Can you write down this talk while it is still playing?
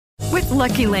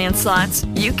Lucky Land Slots,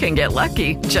 you can get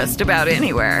lucky just about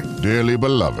anywhere. Dearly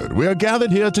beloved, we are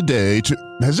gathered here today to...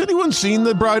 Has anyone seen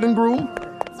the bride and groom?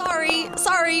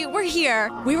 Sorry, we're here.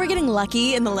 We were getting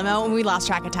lucky in the limo and we lost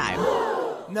track of time.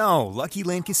 No, Lucky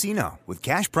Land Casino, with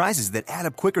cash prizes that add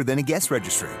up quicker than a guest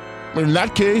registry. In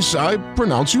that case, I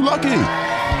pronounce you lucky.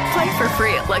 Play for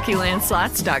free at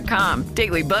LuckyLandSlots.com.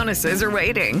 Daily bonuses are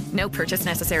waiting. No purchase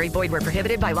necessary. Void where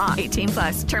prohibited by law.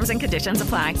 18+. Terms and conditions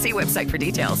apply. See website for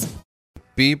details.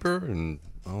 Bieber and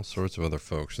all sorts of other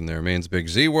folks in there. Maine's Big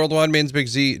Z, worldwide,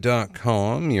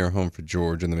 mainsbigz.com, your home for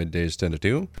George in the middays 10 to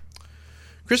 2.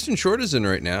 Kristen Short is in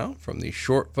right now from the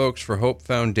Short Folks for Hope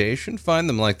Foundation. Find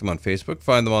them, like them on Facebook.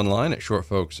 Find them online at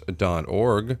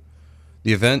shortfolks.org.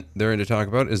 The event they're in to talk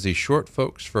about is the Short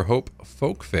Folks for Hope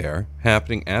Folk Fair,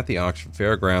 happening at the Oxford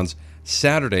Fairgrounds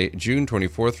Saturday, June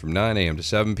 24th from 9 a.m. to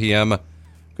 7 p.m.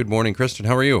 Good morning, Kristen.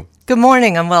 How are you? Good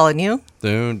morning. I'm well, and you?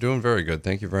 Doing very good.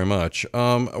 Thank you very much.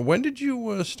 When did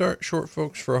you start Short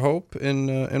Folks for Hope,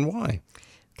 and why?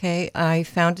 Okay, I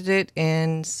founded it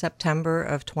in September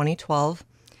of 2012.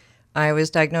 I was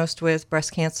diagnosed with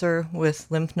breast cancer with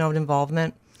lymph node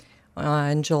involvement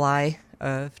in July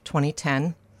of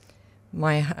 2010.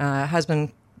 My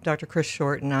husband, Dr. Chris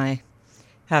Short, and I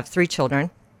have 3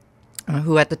 children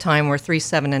who at the time were 3,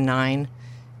 7, and 9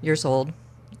 years old.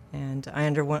 And I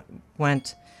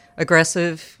underwent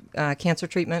aggressive cancer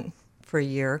treatment for a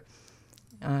year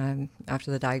after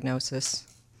the diagnosis.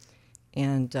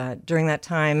 And during that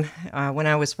time, when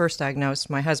I was first diagnosed,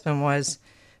 my husband was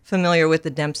familiar with the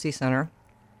Dempsey Center.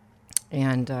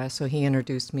 And so he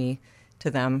introduced me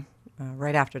to them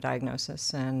right after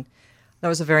diagnosis. And that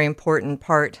was a very important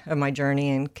part of my journey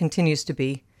and continues to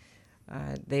be.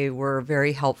 They were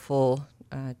very helpful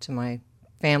to my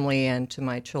family and to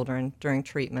my children during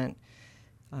treatment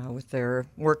with their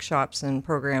workshops and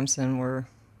programs, and were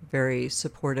very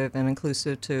supportive and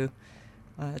inclusive to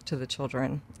the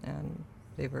children. And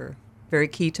they were very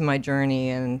key to my journey,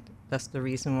 and that's the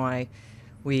reason why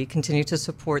we continue to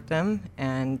support them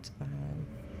and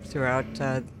throughout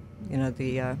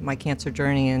my cancer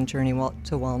journey and journey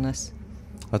to wellness.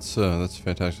 That's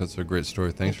fantastic. That's a great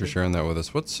story. Thanks for sharing that with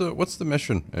us. What's the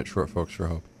mission at Short Folks for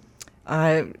Hope?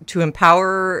 To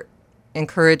empower,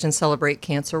 encourage, and celebrate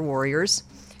cancer warriors.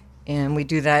 And we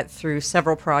do that through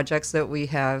several projects that we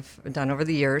have done over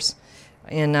the years.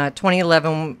 In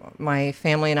 2011, my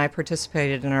family and I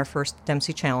participated in our first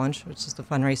Dempsey Challenge, which is the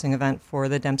fundraising event for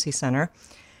the Dempsey Center.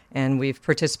 And we've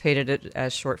participated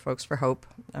as Short Folks for Hope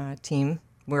team.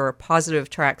 We're a positive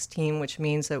tracks team, which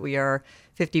means that we are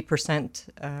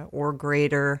 50% or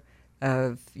greater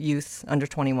of youth under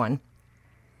 21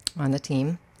 on the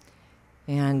team.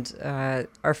 And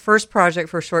our first project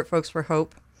for Short Folks for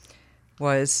Hope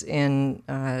was in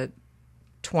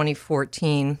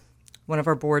 2014. One of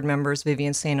our board members,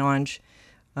 Vivian St. Onge,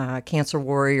 cancer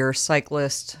warrior,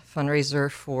 cyclist,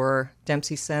 fundraiser for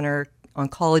Dempsey Center,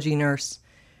 oncology nurse,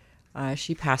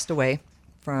 she passed away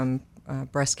from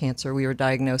breast cancer. We were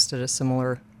diagnosed at a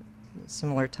similar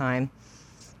time.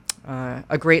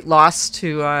 A great loss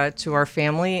to our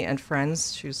family and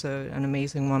friends. She was an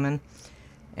amazing woman.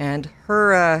 And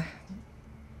her,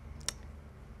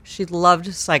 she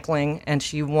loved cycling, and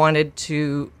she wanted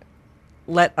to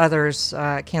let others,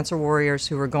 cancer warriors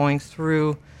who were going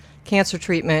through cancer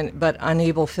treatment but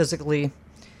unable physically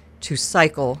to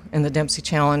cycle in the Dempsey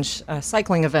Challenge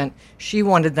cycling event, she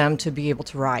wanted them to be able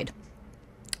to ride.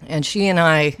 And she and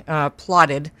I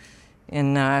plotted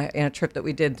in a trip that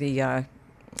we did the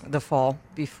fall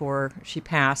before she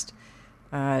passed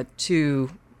to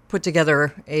put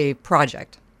together a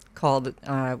project called,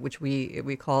 which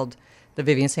we called the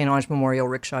Vivian St. Onge Memorial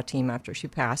Rickshaw Team after she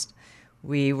passed.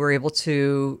 We were able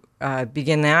to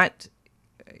begin that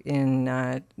in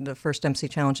the first Dempsey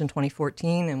Challenge in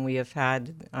 2014, and we have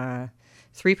had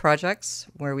 3 projects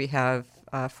where we have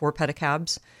 4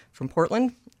 pedicabs from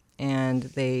Portland, and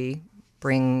they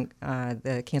bring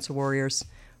the cancer warriors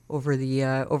over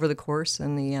the course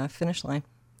and the finish line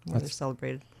where they're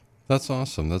celebrated. That's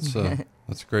awesome.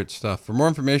 That's great stuff. For more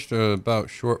information about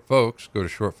Short Folks, go to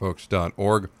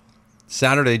shortfolks.org.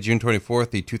 Saturday, June 24th,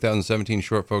 the 2017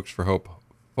 Short Folks for Hope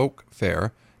Folk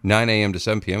Fair, 9 a.m. to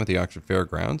 7 p.m. at the Oxford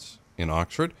Fairgrounds in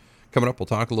Oxford. Coming up, we'll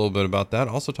talk a little bit about that.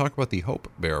 Also talk about the Hope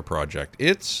Bear Project.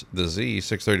 It's the Z,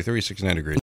 633, 69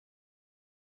 degrees.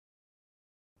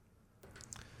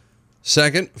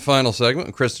 Second, final segment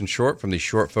with Kristen Short from the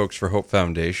Short Folks for Hope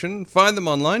Foundation. Find them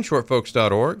online,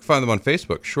 shortfolks.org. Find them on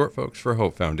Facebook, Short Folks for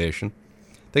Hope Foundation.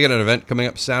 They got an event coming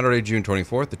up Saturday, June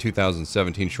 24th, the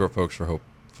 2017 Short Folks for Hope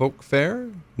Folk Fair,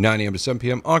 9 a.m. to 7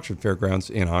 p.m., Oxford Fairgrounds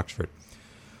in Oxford.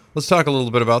 Let's talk a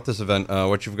little bit about this event,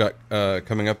 what you've got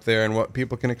coming up there and what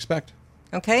people can expect.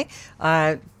 Okay.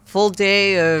 Full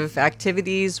day of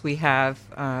activities. We have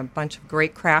a bunch of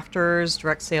great crafters,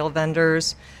 direct sale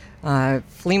vendors,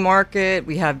 flea market.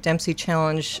 We have Dempsey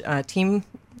Challenge team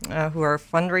who are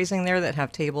fundraising there that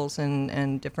have tables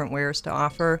and different wares to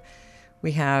offer.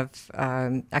 We have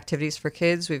activities for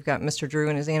kids. We've got Mr. Drew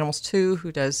and his Animals too,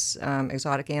 who does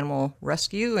exotic animal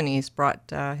rescue, and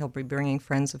he'll be bringing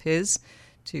friends of his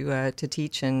to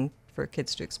teach and for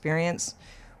kids to experience.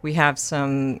 We have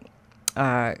some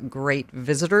great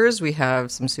visitors. We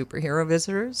have some superhero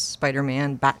visitors,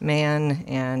 Spider-Man, Batman,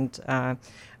 and a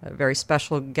very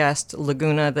special guest,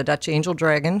 Laguna, the Dutch Angel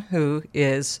Dragon, who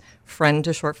is friend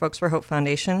to Short Folks for Hope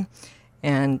Foundation,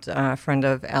 and a friend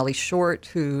of Allie Short,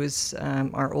 who's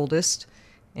our oldest,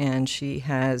 and she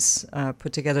has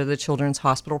put together the Children's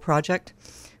Hospital Project,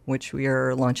 which we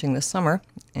are launching this summer.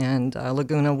 And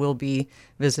Laguna will be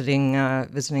visiting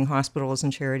hospitals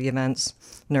and charity events,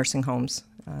 nursing homes,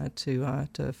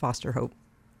 to foster hope.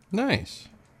 Nice.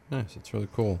 It's really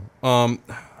cool.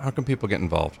 How can people get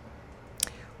involved?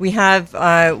 We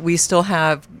still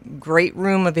have great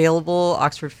room available,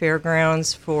 Oxford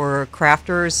Fairgrounds, for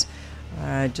crafters.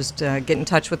 Just get in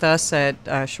touch with us at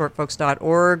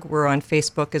shortfolks.org. We're on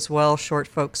Facebook as well, Short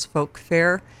Folks Folk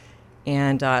Fair.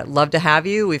 And love to have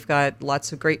you. We've got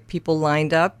lots of great people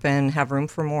lined up and have room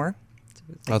for more.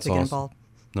 That's awesome. Get involved.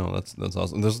 No, that's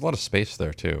awesome. There's a lot of space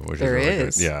there too, which there is really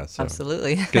is. Good. Yeah, so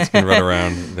absolutely. Kids can run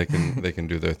around. They can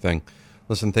do their thing.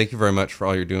 Listen, thank you very much for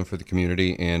all you're doing for the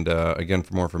community. And again,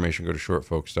 for more information, go to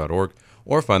shortfolks.org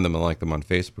or find them and like them on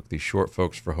Facebook, the Short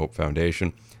Folks for Hope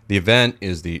Foundation. The event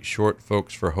is the Short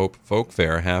Folks for Hope Folk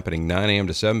Fair, happening 9 a.m.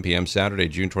 to 7 p.m. Saturday,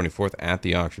 June 24th at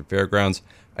the Oxford Fairgrounds.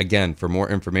 Again, for more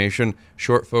information,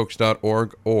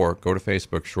 shortfolks.org or go to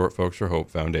Facebook, Short Folks for Hope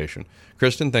Foundation.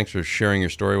 Kristen, thanks for sharing your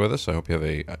story with us. I hope you have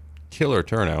a killer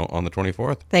turnout on the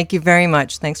 24th. Thank you very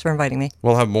much. Thanks for inviting me.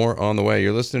 We'll have more on the way.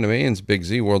 You're listening to Maine's Big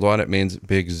Z, worldwide at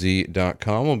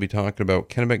mainsbigz.com. We'll be talking about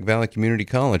Kennebec Valley Community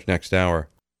College next hour.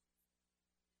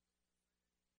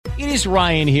 It is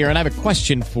Ryan here, and I have a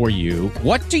question for you.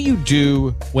 What do you do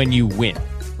when you win?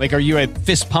 Like, are you a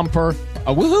fist pumper,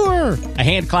 a woohooer, a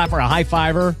hand clapper, a high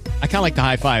fiver? I kind of like the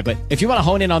high five, but if you want to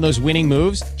hone in on those winning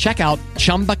moves, check out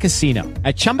Chumba Casino.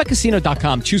 At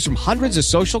ChumbaCasino.com, choose from hundreds of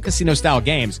social casino-style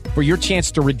games for your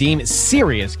chance to redeem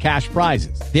serious cash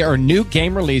prizes. There are new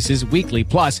game releases weekly,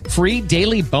 plus free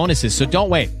daily bonuses, so don't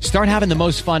wait. Start having the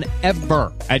most fun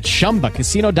ever at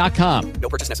ChumbaCasino.com. No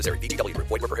purchase necessary. VGW Group.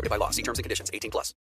 Void where prohibited by law. See terms and conditions. 18+.